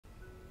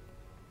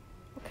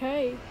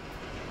Okay.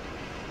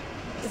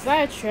 Is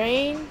that a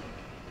train?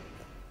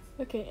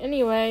 Okay,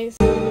 anyways.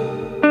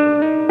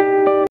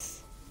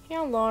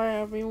 Hello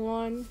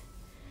everyone.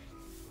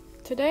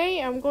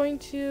 Today I'm going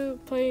to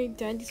play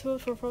Dandy's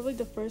World for probably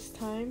the first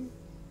time.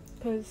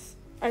 Because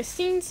I've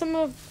seen some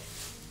of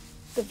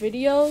the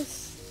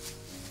videos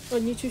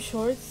on YouTube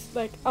Shorts.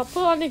 Like, I'll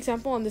put an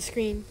example on the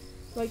screen.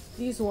 Like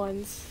these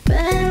ones.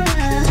 And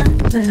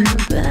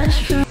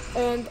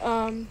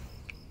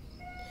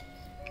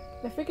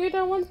I figured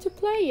I wanted to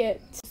play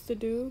it. To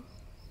do.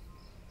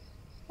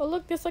 Oh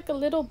look, there's like a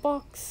little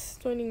box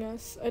joining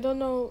us. I don't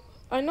know.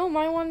 I know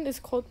my one is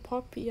called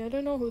Poppy. I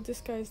don't know who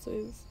this guy's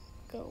is.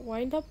 Like a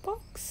wind up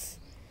box?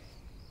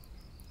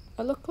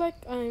 I look like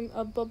I'm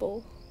a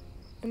bubble.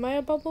 Am I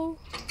a bubble?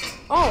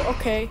 Oh,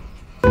 okay.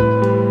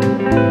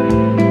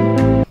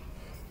 Going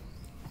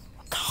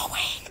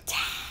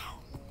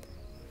down.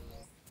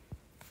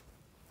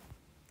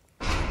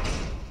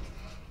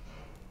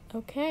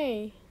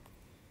 Okay.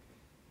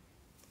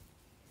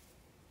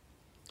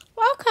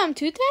 Welcome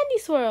to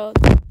Dandy's World.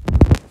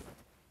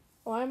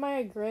 Why am I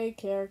a gray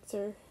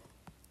character?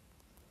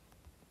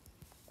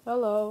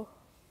 Hello.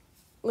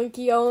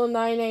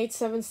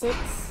 Linky09876.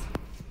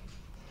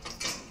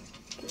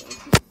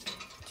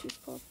 Choose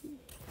Poppy.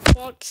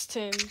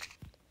 Foxton.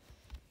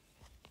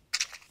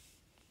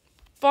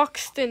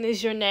 Foxton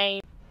is your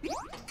name.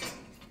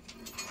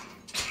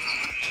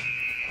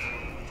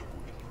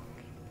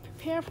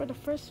 Prepare for the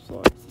first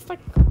floor. Is this like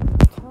a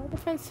car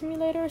defense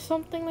simulator or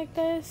something like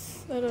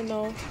this? I don't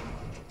know.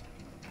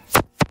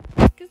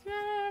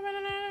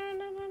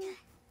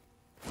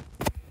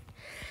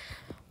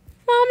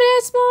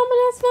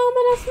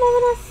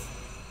 Mominous.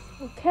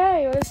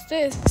 Okay, what is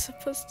this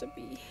supposed to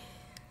be?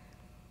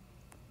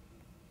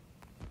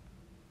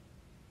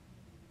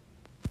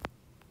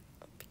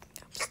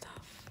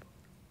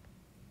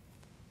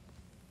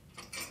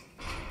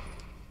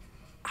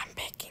 I'm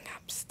picking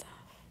up stuff.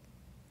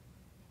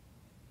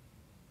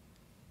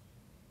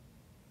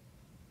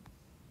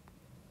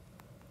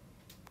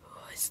 Who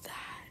is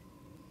that?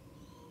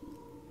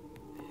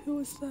 Who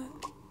is that?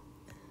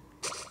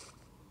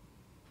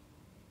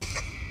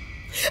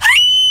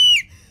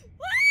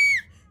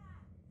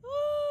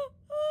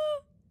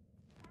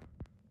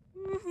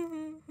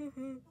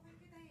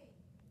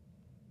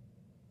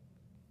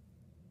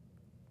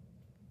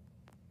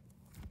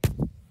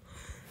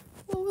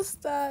 What was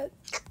that?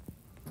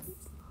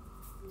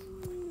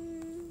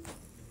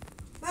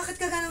 Bakit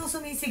ka ganang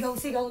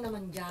sumisigaw-sigaw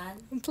naman dyan?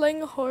 I'm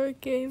playing a horror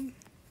game.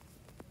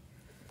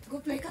 Go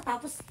play ka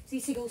tapos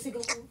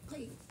sisigaw-sigaw ka.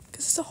 Cause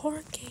it's a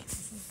horror game.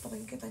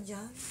 Suntukin kita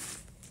dyan.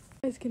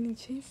 Guy's getting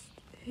chased.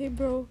 Hey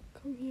bro,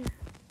 come here.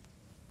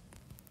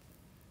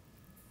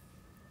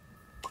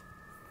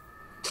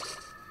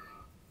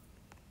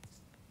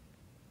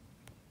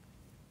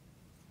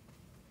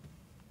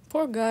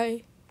 Poor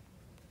guy.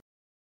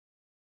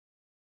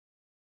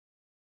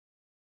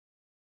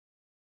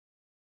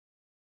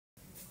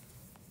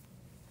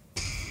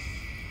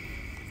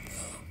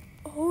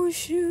 Oh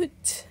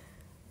shoot.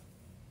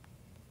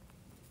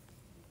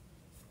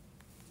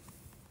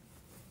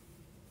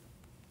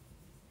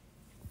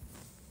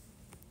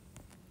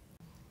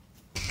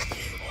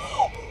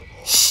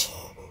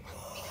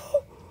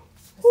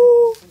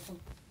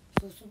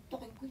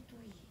 Susuntukin ko ito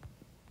eh.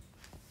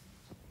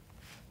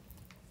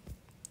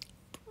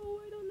 Oh,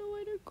 I don't know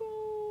where to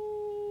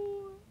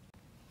go.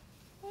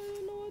 I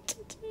don't know what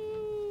to do.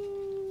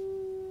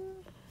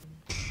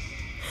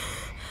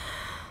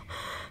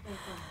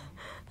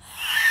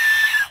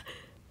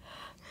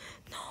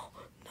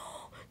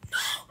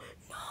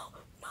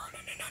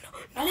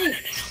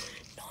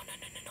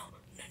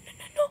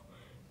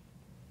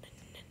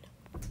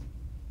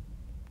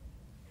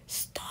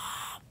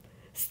 Stop.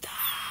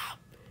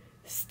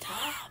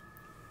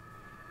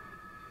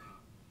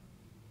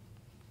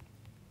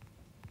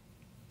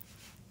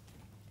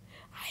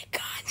 I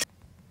got.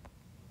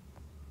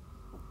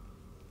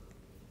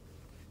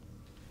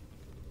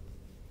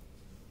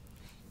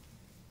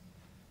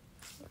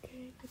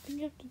 Okay, I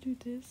think I have to do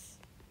this.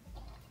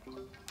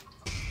 Okay,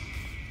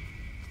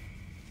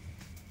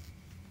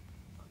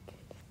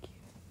 thank you.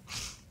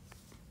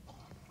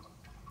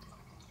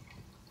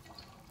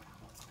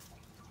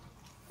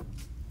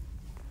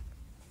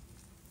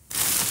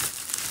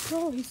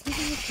 Bro, he's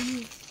leaving it to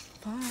me.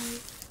 Bye.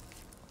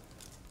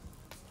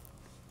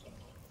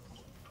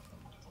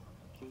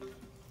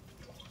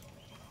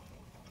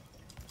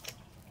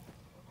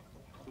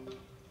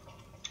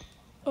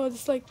 Oh,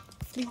 it's like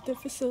leave the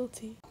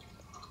facility.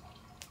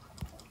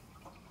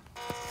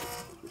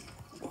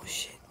 Oh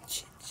shit.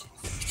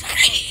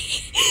 Sorry.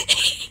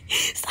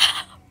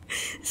 Stop.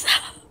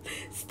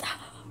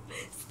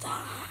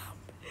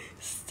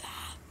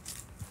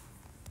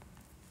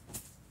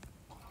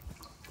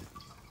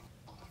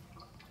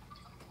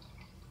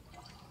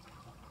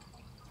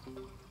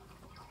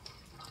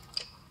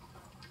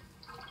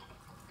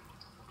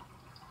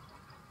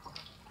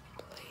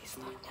 Please,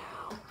 not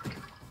now.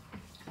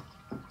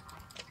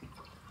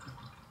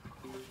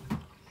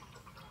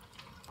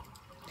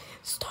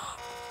 Stop.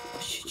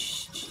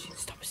 Shh.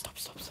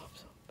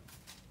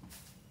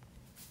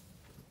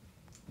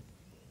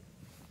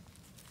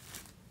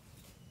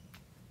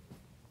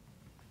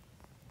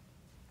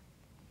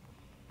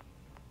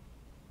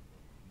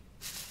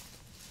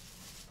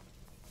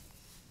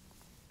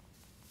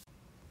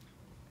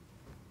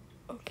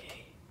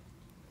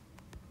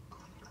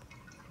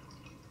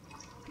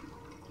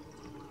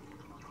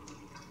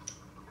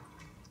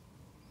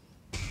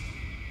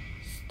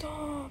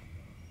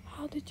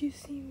 did you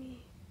see me?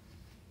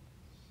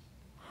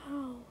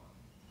 How?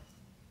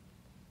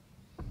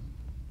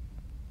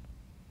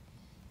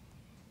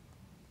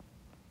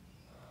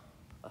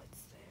 Oh,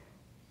 it's there.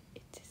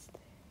 It is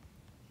there.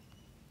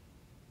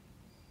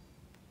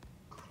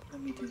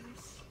 Let me do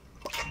this.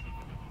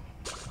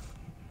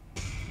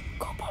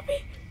 Go,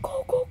 puppy!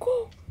 Go, go,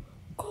 go!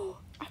 Go!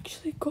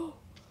 Actually, go!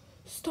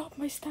 Stop,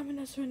 my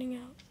stamina's running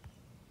out.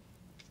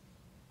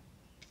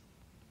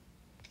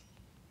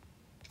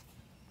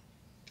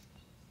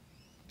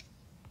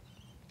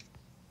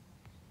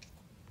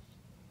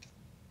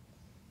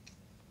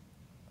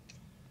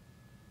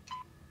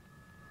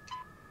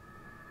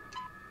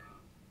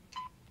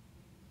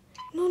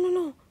 No, no,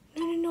 no.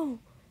 No, no, no.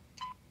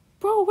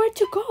 Bro, where'd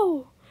you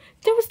go?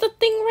 There was the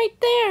thing right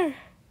there.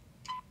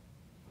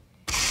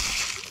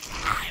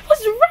 It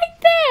was right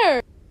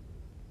there.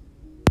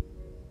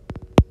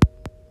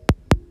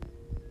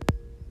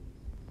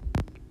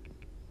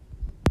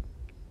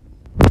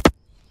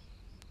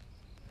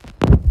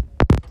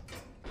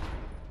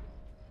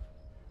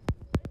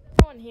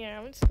 Everyone here.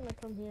 I'm just gonna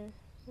come here.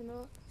 You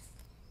know?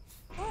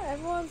 Oh,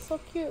 everyone's so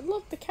cute.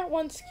 Look, the cat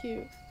one's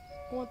cute.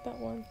 I want that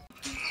one.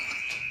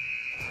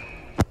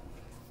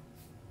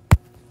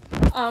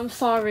 I'm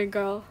sorry,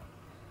 girl.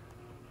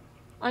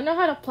 I know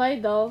how to play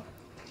though.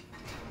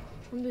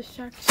 I'm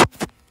distracted.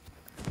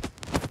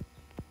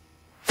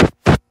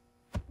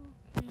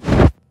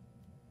 Okay.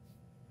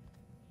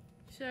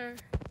 Sure.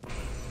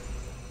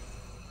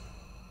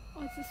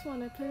 Oh, it's this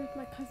one. I played with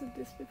my cousin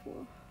this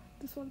before.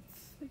 This one's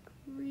like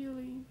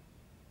really...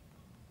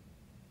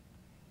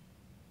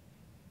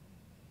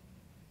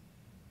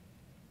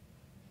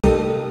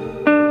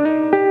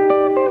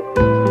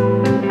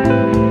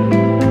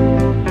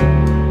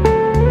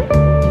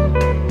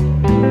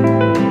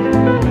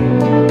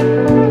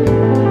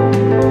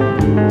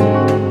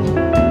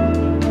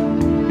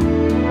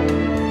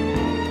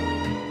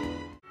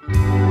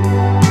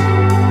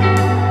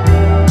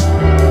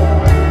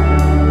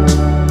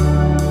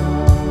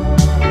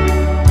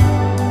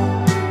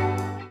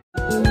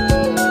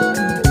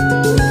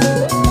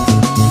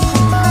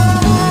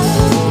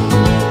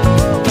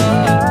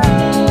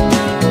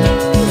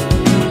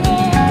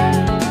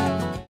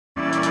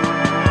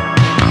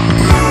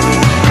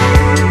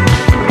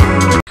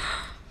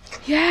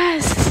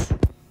 Yes!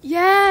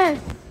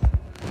 Yes!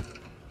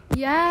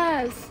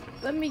 Yes!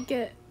 Let me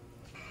get...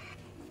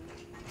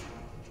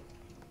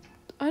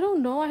 I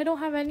don't know. I don't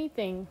have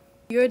anything.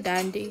 You're a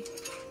dandy.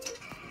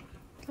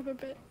 Have a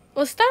bit.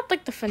 Was that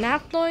like the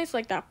FNAF noise?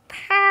 Like that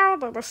pow,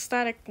 or the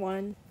static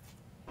one?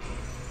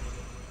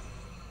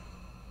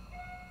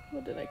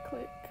 What did I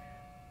click?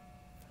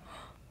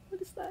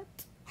 What is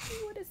that?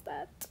 What is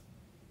that?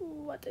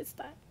 What is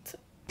that?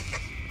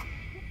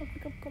 I'll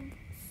pick up combos.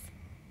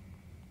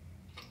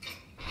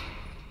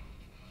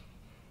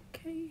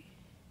 Okay.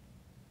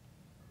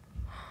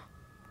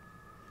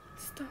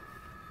 Stuff.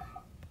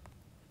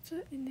 What's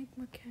an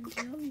Enigma candy?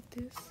 I'll eat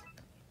this. I'll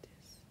eat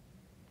this.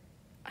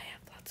 I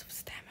have lots of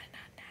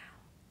stamina now.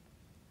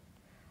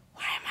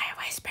 Why am I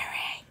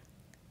whispering?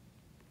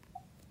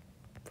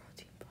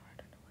 Protein bar. I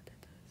don't know what that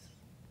does.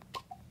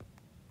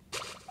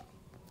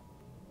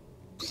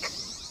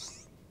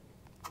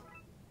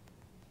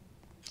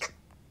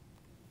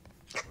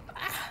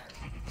 Ah.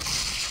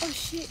 Oh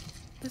shit.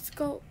 Let's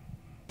go.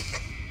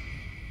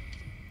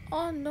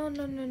 Oh no,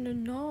 no, no, no,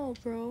 no,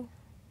 bro.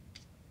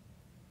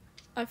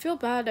 I feel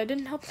bad. I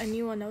didn't help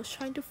anyone. I was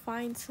trying to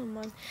find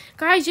someone.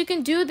 Guys, you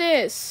can do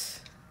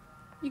this.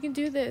 You can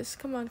do this.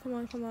 Come on, come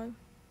on, come on.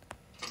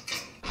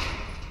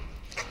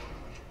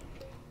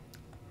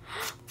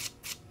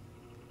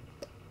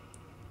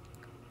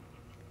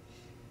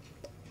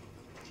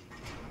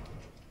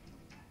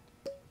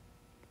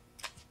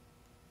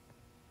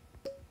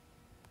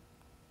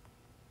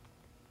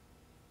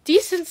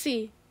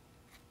 Decency.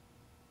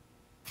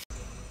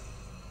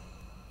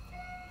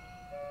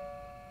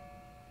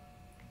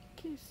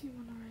 Can't see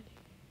one already.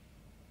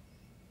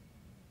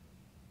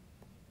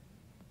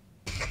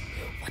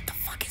 What the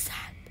fuck is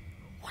that?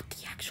 What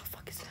the actual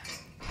fuck is that?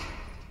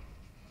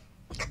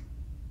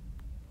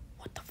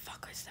 What the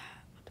fuck is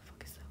that? What the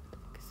fuck is that?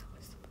 What the fuck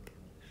is that? What the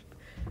fuck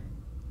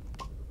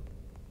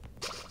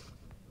is that?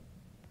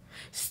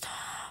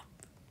 Stop!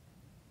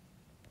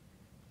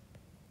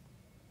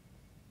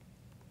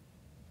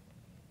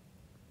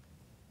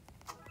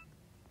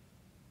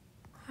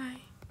 Hi.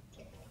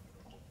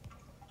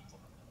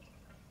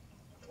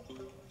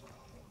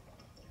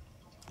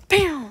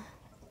 Bam!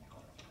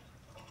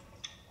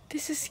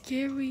 This is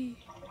scary.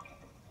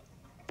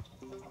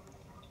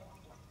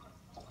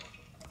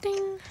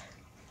 Ding!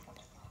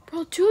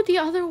 Bro, do the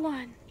other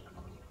one.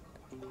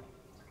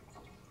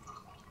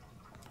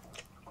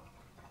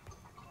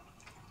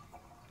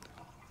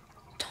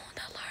 Don't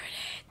alert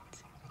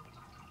it.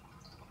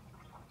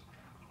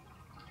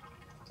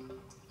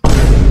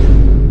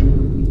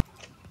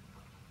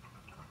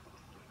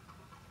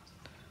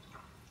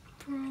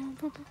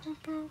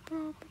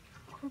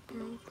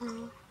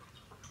 Bro.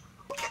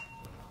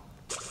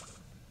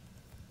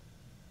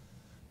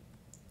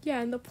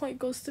 Yeah, and the point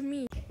goes to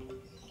me.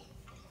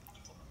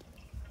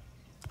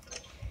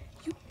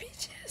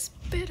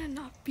 better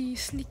not be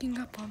sneaking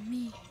up on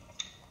me.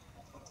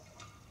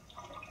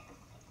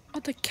 Oh,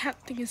 the cat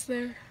thing is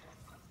there.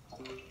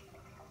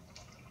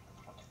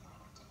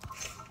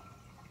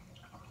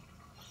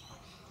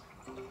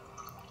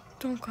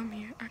 Don't come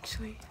here,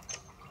 actually.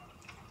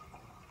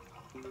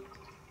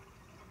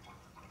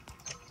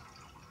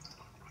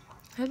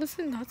 How does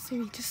it not see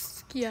me?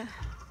 Just, yeah.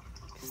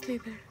 Stay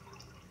there.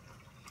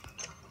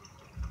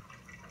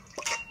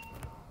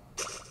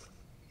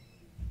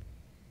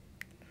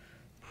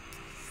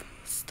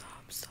 Stop.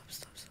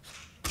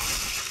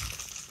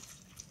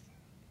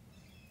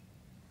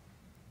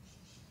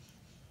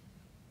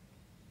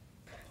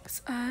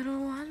 'Cause I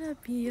don't wanna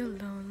be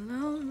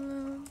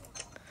alone.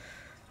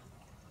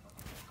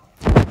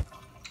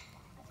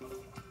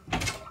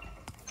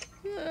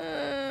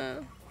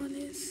 What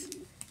is?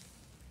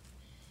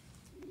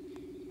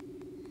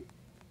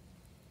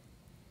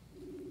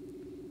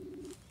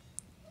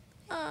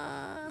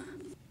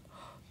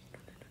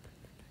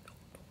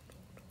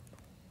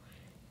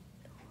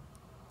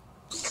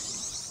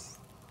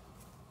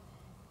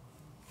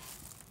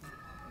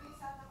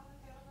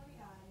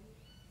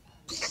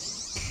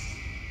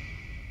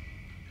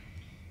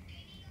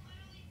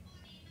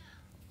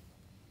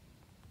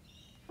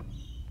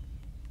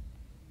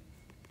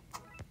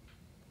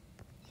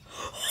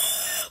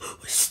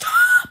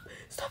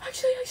 Stop,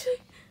 actually.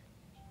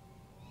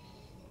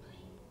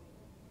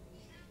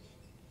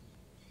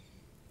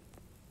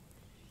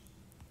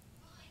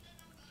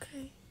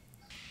 Okay.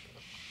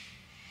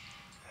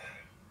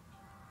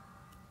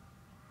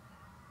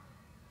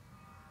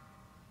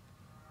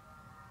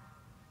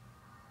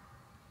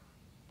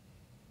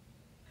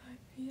 I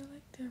feel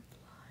like they're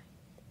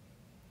blind.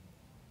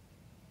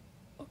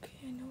 Okay,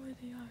 I know where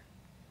they are.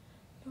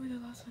 I know where the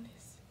last one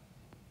is.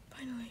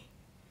 Finally.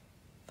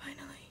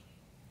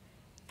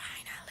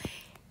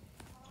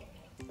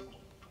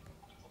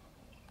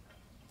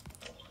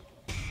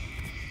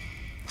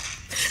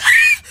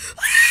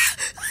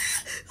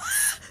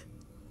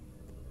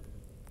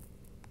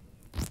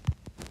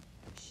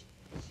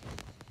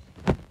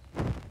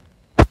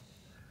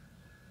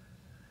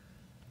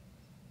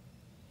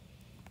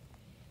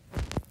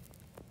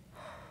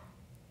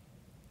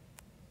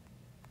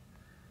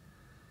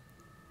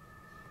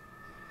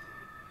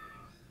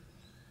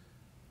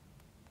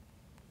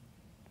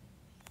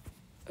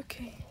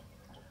 Okay.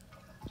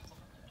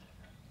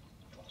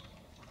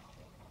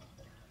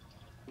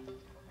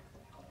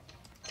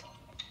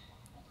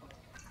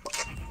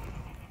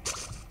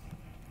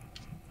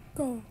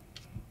 Go.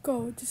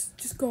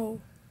 Just go.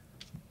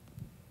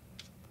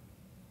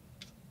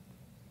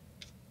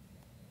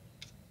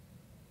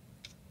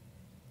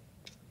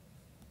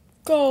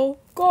 Go.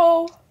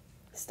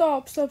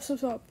 Stop.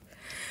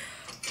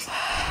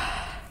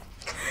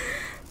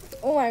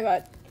 Oh my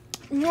god.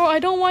 No, I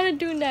don't want to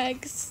do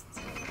next.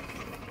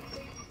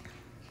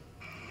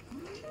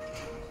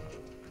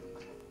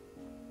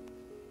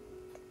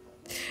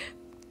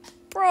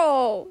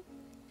 Bro.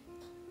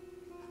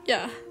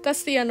 Yeah,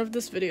 that's the end of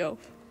this video.